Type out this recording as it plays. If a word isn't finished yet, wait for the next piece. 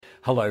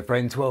Hello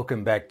friends,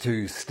 welcome back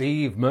to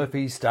Steve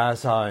Murphy's Star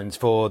Signs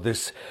for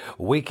this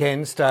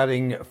weekend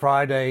starting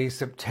Friday,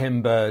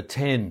 September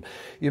 10.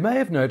 You may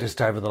have noticed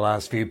over the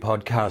last few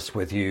podcasts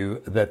with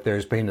you that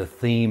there's been a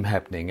theme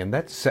happening, and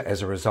that's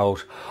as a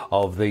result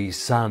of the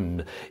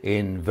sun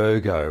in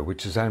Virgo,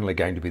 which is only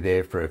going to be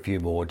there for a few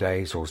more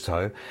days or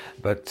so,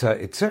 but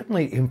it's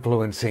certainly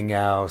influencing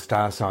our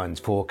star signs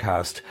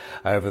forecast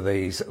over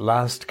these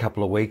last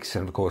couple of weeks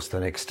and of course the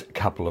next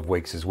couple of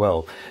weeks as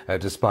well,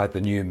 despite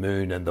the new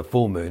moon and the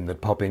full moon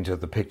that pop into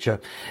the picture.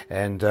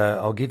 And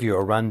I'll give you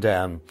a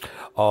rundown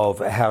of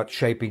how it's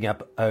shaping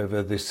up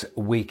over this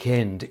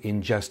weekend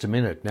in just a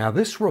minute. Now,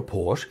 this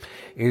report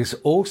is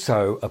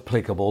also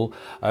applicable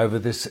over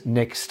this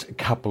next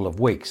couple of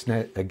weeks.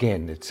 Now,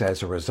 again, it's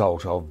as a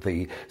result of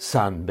the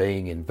sun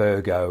being in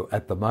Virgo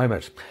at the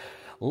moment.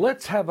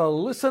 Let's have a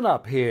listen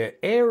up here.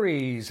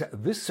 Aries,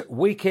 this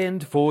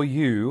weekend for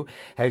you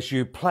has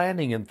you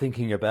planning and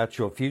thinking about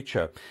your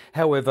future.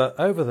 However,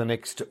 over the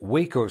next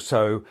week or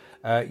so,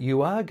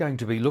 you are going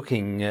to be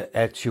looking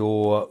at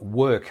your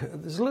work.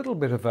 There's a little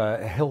bit of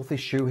a health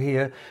issue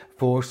here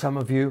for some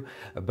of you,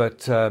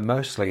 but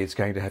mostly it's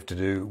going to have to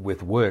do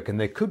with work. And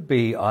there could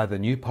be either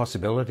new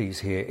possibilities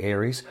here,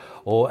 Aries,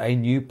 or a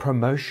new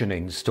promotion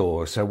in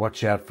store. So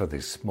watch out for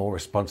this. More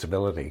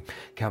responsibility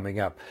coming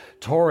up.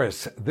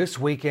 Taurus, this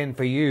weekend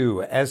for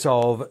you, as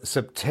of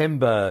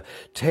September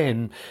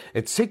 10,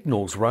 it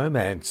signals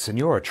romance and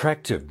your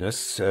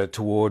attractiveness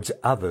towards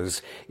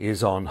others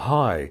is on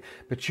high.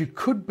 But you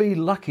could be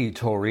lucky,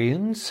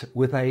 Taurians,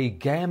 with a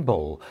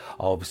gamble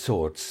of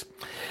sorts.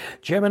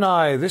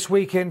 Gemini, this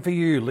weekend for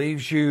you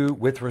leaves you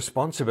with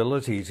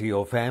responsibility to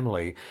your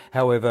family.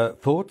 However,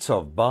 thoughts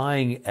of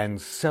buying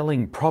and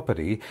selling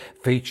property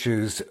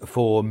features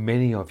for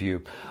many of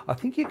you. I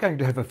think you're going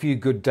to have a few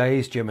good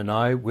days,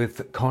 Gemini,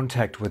 with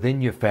contact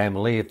within your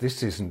family. If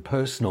this isn't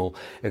personal,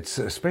 it's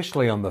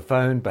especially on the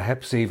phone,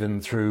 perhaps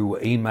even through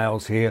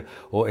emails here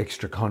or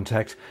extra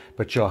contact.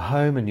 But your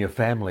home and your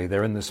family,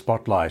 they're in the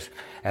spotlight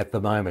at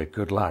the moment.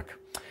 Good luck.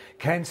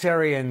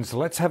 Cancerians,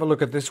 let's have a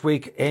look at this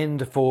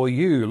weekend for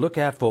you. Look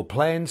out for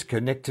plans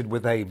connected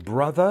with a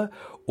brother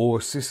or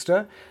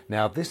sister.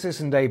 Now, if this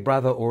isn't a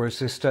brother or a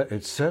sister,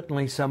 it's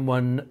certainly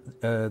someone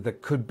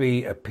that could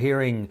be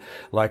appearing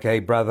like a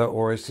brother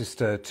or a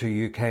sister to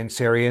you,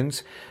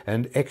 Cancerians,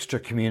 and extra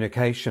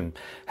communication.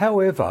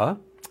 However,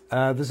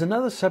 there's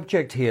another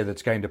subject here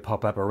that's going to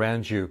pop up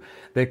around you.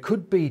 There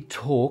could be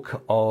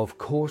talk of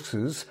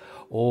courses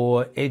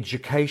or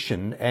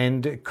education,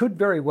 and it could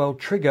very well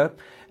trigger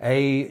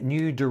a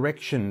new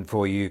direction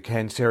for you,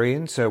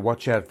 Cancerian. So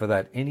watch out for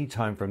that any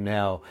time from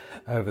now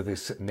over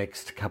this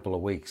next couple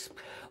of weeks.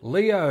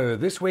 Leo,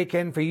 this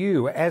weekend for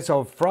you, as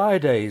of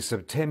Friday,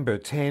 September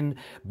 10,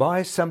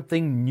 buy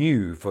something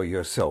new for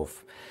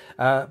yourself.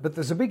 But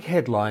there's a big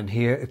headline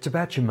here. It's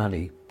about your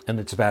money. And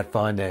it's about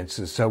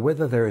finances. So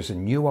whether there is a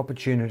new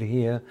opportunity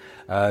here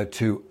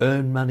to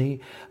earn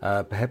money,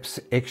 perhaps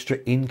extra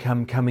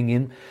income coming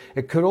in,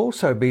 it could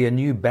also be a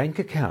new bank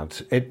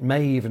account. It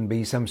may even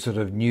be some sort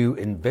of new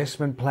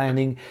investment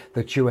planning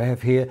that you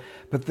have here.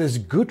 But there's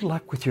good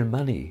luck with your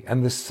money,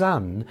 and the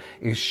sun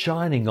is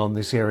shining on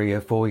this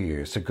area for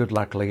you. So good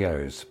luck,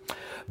 Leos.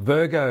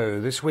 Virgo,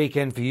 this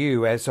weekend for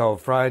you, as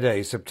of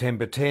Friday,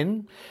 September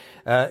 10.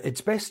 It's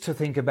best to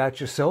think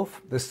about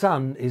yourself. The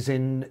sun is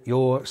in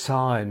your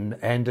sign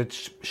and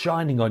it's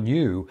shining on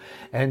you.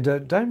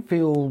 And don't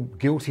feel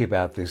guilty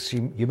about this.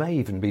 You may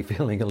even be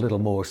feeling a little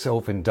more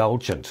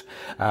self-indulgent,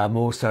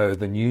 more so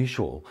than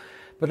usual.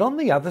 But on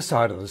the other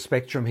side of the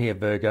spectrum here,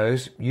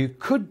 Virgos, you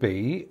could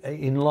be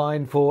in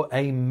line for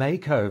a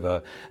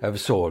makeover of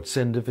sorts.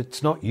 And if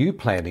it's not you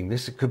planning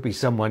this, it could be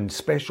someone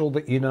special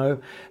that you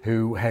know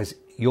who has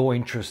your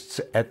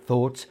interests at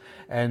thoughts.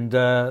 And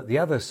the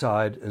other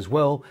side as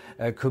well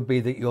could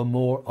be that you're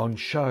more on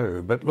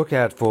show. But look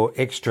out for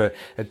extra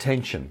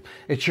attention.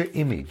 It's your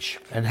image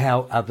and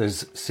how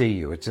others see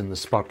you. It's in the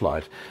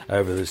spotlight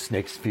over this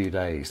next few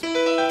days.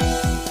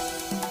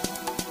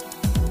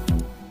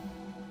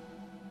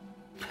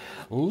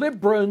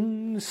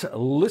 Librans,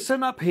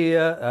 listen up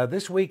here.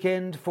 This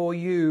weekend for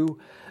you,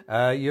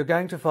 you're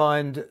going to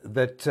find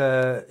that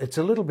it's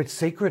a little bit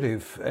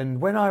secretive. And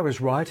when I was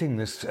writing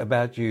this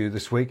about you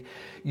this week,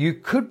 you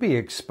could be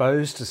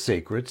exposed to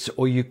secrets,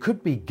 or you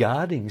could be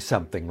guarding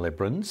something,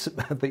 Librans,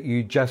 that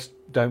you just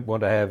don't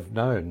want to have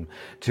known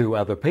to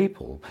other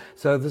people.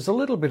 So there's a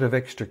little bit of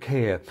extra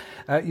care.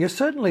 You're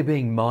certainly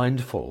being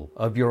mindful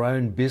of your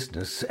own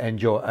business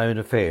and your own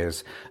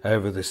affairs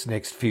over this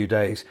next few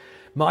days.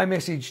 My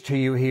message to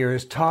you here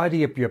is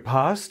tidy up your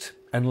past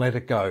and let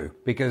it go,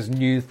 because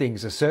new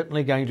things are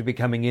certainly going to be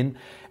coming in,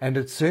 and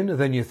it's sooner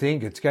than you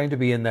think. It's going to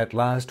be in that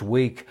last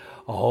week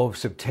of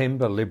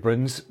September,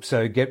 Librans,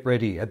 so get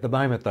ready. At the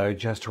moment, though,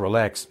 just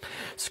relax.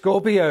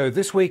 Scorpio,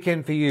 this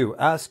weekend for you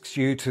asks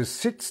you to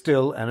sit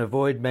still and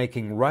avoid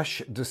making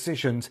rush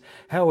decisions.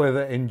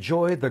 However,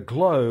 enjoy the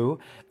glow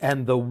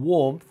and the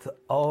warmth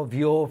of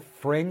your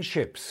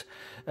friendships.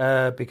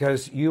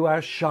 Because you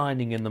are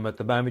shining in them at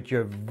the moment.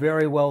 You're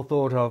very well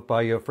thought of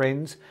by your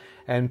friends,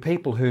 and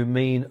people who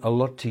mean a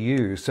lot to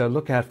you. So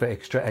look out for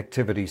extra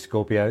activity,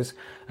 Scorpios,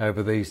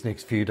 over these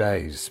next few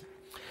days.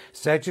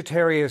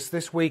 Sagittarius,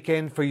 this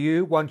weekend for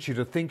you, wants you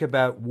to think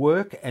about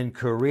work and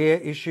career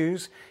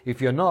issues.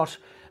 If you're not,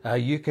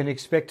 you can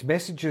expect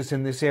messages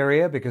in this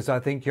area because I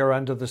think you're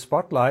under the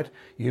spotlight.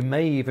 You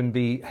may even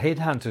be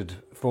headhunted,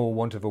 for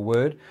want of a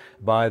word,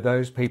 by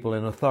those people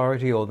in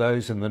authority or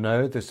those in the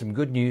know. There's some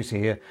good news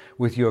here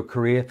with your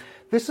career.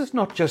 This is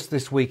not just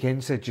this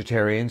weekend,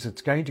 Sagittarians.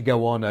 It's going to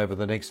go on over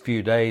the next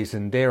few days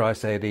and, dare I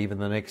say it, even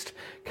the next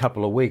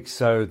couple of weeks.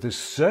 So there's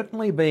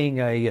certainly being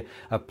a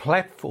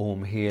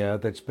platform here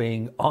that's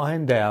being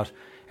ironed out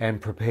and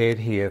prepared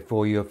here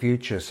for your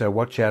future. So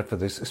watch out for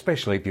this,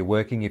 especially if you're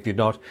working. If you're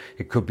not,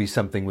 it could be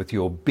something with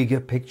your bigger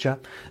picture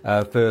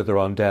further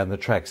on down the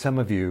track. Some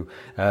of you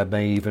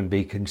may even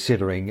be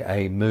considering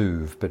a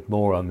move, but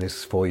more on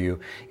this for you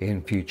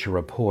in future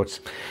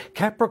reports.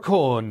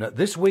 Capricorn,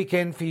 this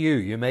weekend for you,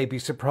 you may be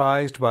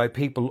surprised by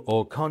people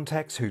or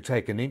contacts who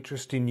take an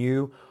interest in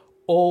you.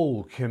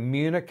 All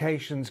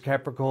communications,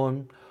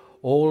 Capricorn,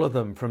 all of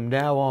them from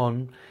now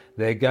on,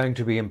 they're going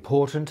to be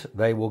important.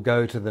 They will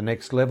go to the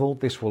next level.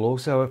 This will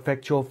also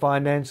affect your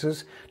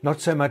finances,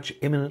 not so much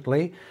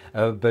imminently,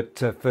 but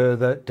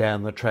further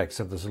down the track.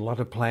 So there's a lot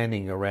of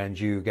planning around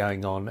you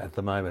going on at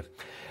the moment.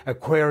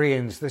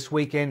 Aquarians, this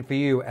weekend for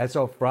you, as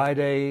of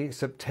Friday,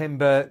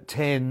 September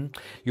 10,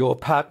 your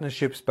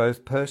partnerships,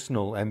 both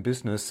personal and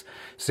business,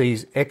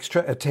 sees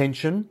extra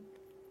attention,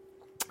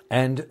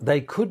 and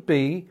they could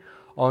be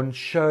on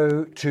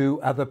show to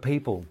other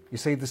people. You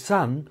see, the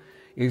sun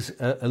is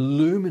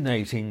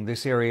illuminating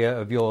this area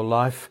of your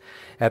life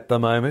at the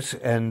moment,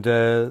 and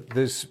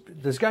there's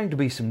going to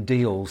be some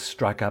deals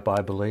struck up,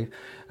 I believe,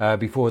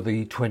 before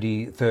the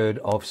 23rd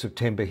of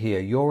September here.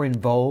 You're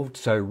involved,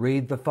 so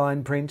read the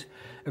fine print,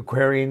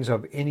 Aquarians,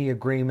 of any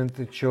agreement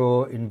that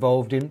you're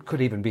involved in. Could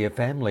even be a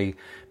family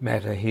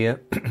matter here,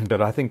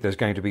 but I think there's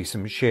going to be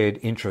some shared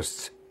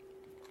interests.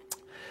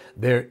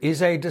 There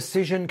is a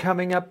decision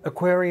coming up,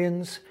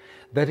 Aquarians,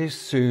 that is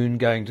soon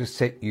going to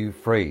set you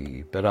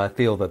free. But I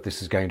feel that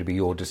this is going to be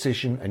your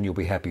decision and you'll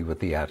be happy with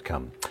the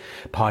outcome.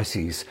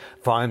 Pisces,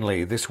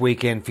 finally, this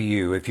weekend for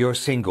you, if you're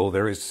single,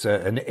 there is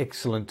an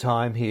excellent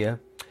time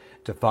here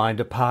to find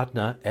a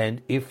partner.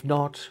 And if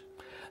not,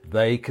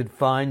 they could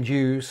find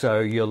you, so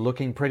you're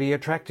looking pretty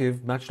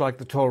attractive, much like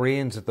the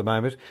Taurians at the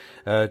moment,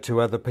 to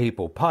other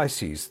people.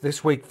 Pisces,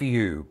 this week for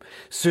you,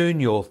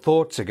 soon your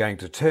thoughts are going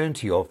to turn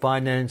to your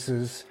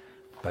finances,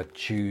 but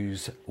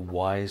choose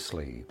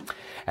wisely.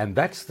 And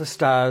that's the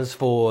stars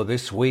for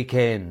this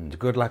weekend.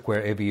 Good luck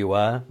wherever you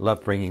are.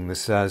 Love bringing the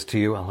stars to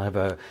you. I'll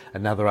have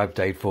another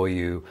update for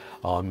you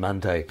on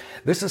Monday.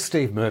 This is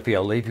Steve Murphy.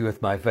 I'll leave you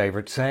with my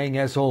favourite saying,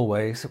 as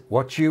always,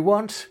 what you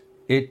want,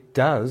 it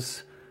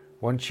does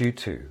want you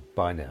to.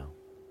 Bye now.